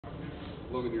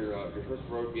Logan, your first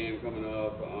road game coming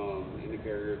up in the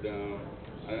Carrier Dome.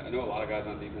 I know a lot of guys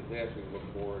on defense, they actually look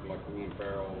forward, like Cleveland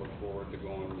Farrell, look forward to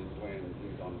going and playing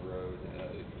teams on the road,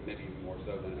 maybe even more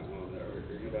so than at home.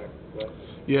 Are you that?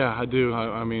 Yeah, I do.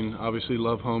 I mean, obviously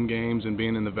love home games and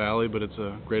being in the Valley, but it's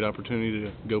a great opportunity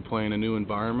to go play in a new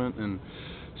environment and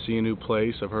see a new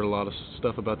place. I've heard a lot of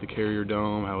stuff about the Carrier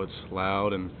Dome, how it's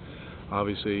loud, and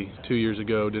obviously 2 years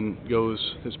ago didn't go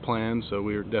as planned, so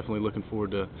we're definitely looking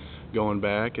forward to going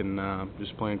back and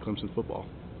just playing Clemson football.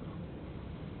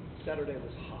 Saturday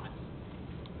was hot,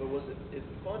 but is it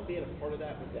fun being a part of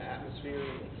that with the atmosphere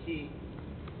and the heat,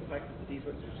 the fact that the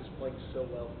defense was just playing so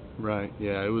well? Right.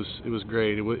 Yeah, it was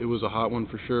great. It was a hot one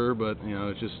for sure, but you know,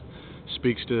 it just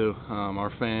speaks to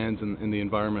our fans and the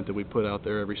environment that we put out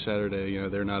there every Saturday. You know,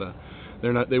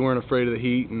 they weren't afraid of the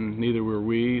heat, and neither were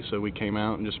we. So we came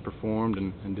out and just performed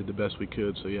and did the best we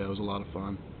could. So yeah, it was a lot of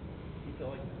fun. Do you feel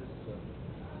like this is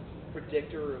a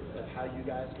predictor of how you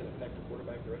guys can affect the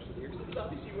quarterback the rest of the year? Because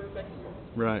obviously you were affecting him.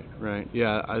 Right.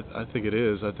 Yeah, I think it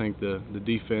is. I think the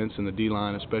defense and the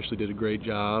D-line especially did a great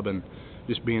job, and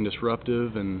just being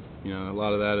disruptive, and you know, a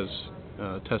lot of that is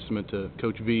testament to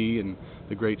Coach V and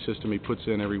the great system he puts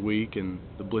in every week and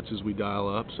the blitzes we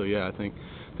dial up. So yeah, I think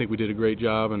we did a great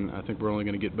job, and I think we're only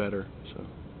going to get better. So.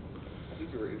 I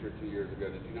think you were injured 2 years ago.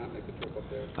 Did you not make the trip up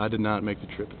there? I did not make the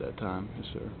trip at that time, yes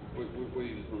sir. What do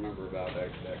you just remember about that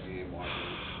game watching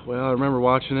it? Well, I remember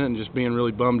watching it and just being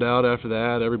really bummed out after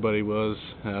that. Everybody was.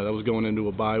 That was going into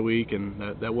a bye week, and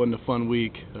that wasn't a fun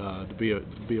week to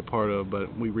be a part of.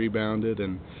 But we rebounded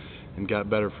and got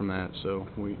better from that. So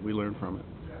we learned from it.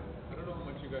 I don't know how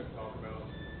much you guys talk about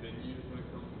venues when it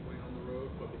comes to playing on the road,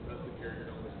 but because the Carrier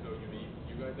Dome is so unique,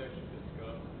 you guys actually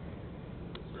discuss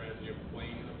the strategy of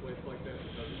playing in a place like that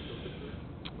because it's so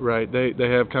different. Right. They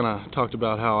have kind of talked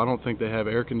about how I don't think they have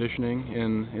air conditioning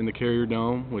in the Carrier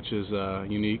Dome, which is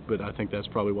unique, but I think that's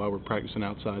probably why we're practicing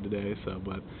outside today. So,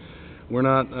 but we're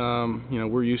not, you know,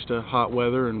 we're used to hot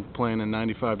weather and playing in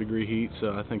 95-degree heat,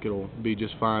 so I think it'll be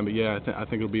just fine. But yeah, I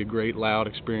think it'll be a great, loud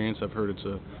experience. I've heard it's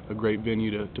a great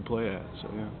venue to play at. So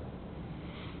yeah.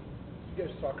 You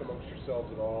guys talk amongst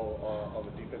yourselves at all on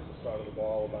the defensive side of the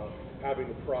ball about having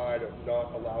the pride of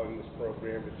not allowing this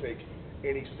program to take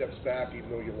any steps back, even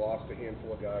though you lost a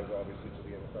handful of guys, obviously, to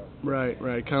the NFL?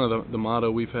 Right. Kind of the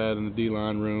motto we've had in the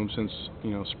D-line room since,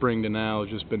 you know, spring to now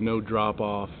has just been no drop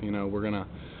off. You know, we're gonna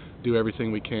do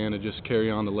everything we can to just carry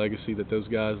on the legacy that those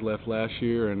guys left last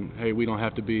year. And hey, we don't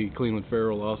have to be Cleveland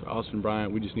Farrell, Austin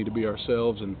Bryant. We just need to be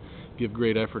ourselves and give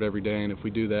great effort every day. And if we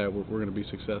do that, we're going to be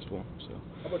successful. So.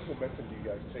 How much momentum do you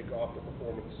guys take off the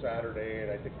performance Saturday?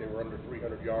 And I think they were under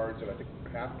 300 yards, and I think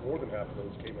more than half of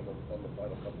those came on the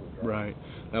final couple of drives. Right.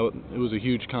 It was a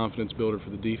huge confidence builder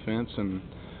for the defense, and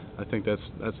I think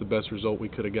that's the best result we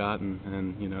could have gotten.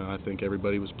 And you know, I think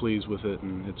everybody was pleased with it,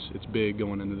 and it's big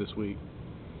going into this week.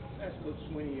 Asked Luke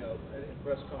Sweeney at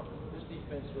press conference, this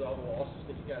defense with all the losses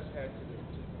that you guys had to the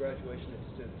graduation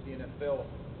to the NFL,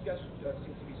 you guys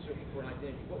seem to be searching for an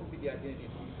identity. What would be the identity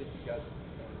that you think you guys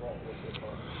have brought with so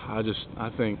far? I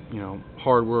think, you know,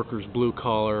 hard workers, blue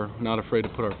collar, not afraid to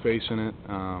put our face in it.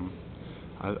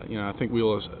 I think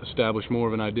we'll establish more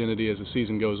of an identity as the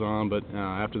season goes on, but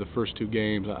after the first two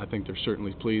games, I think they're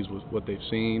certainly pleased with what they've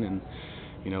seen, and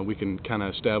you know, we can kind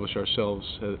of establish ourselves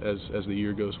as the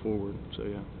year goes forward. So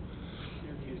yeah.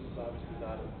 Syracuse is obviously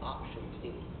not an option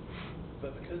team,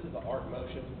 but because of the arc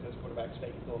motion, because quarterbacks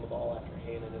fake throwing the ball after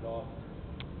handing it off,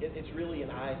 it's really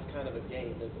an eyes kind of a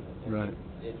game, isn't it? Right.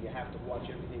 And you have to watch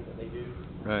everything that they do.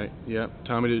 Right. Yeah.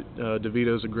 Tommy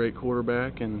DeVito's a great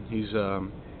quarterback, and he's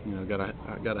you know,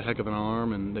 got a heck of an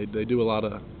arm, and they do a lot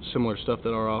of similar stuff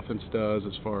that our offense does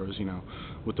as far as, you know,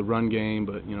 with the run game.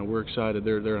 But you know, we're excited.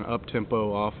 They're an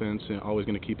up-tempo offense, and always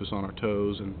going to keep us on our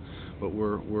toes. But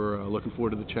we're looking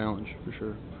forward to the challenge for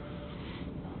sure.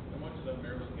 How much of that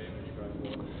Maryland game have you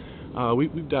guys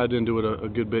watched? We've dived into it a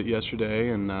good bit yesterday,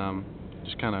 and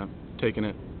just kind of taking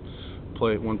it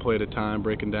one play at a time,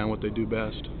 breaking down what they do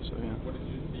best. So yeah. What did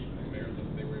you see from Maryland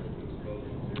that they were able to expose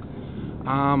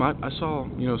Syracuse? I saw,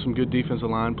 you know, some good defensive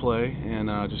line play,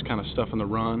 and just kind of stuff in the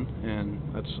run, and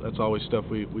that's always stuff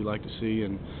we like to see,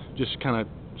 and just kind of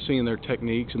seeing their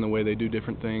techniques and the way they do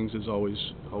different things is always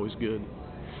good.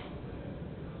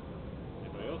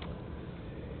 Anybody else?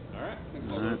 All right.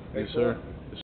 All right. Yes, sir.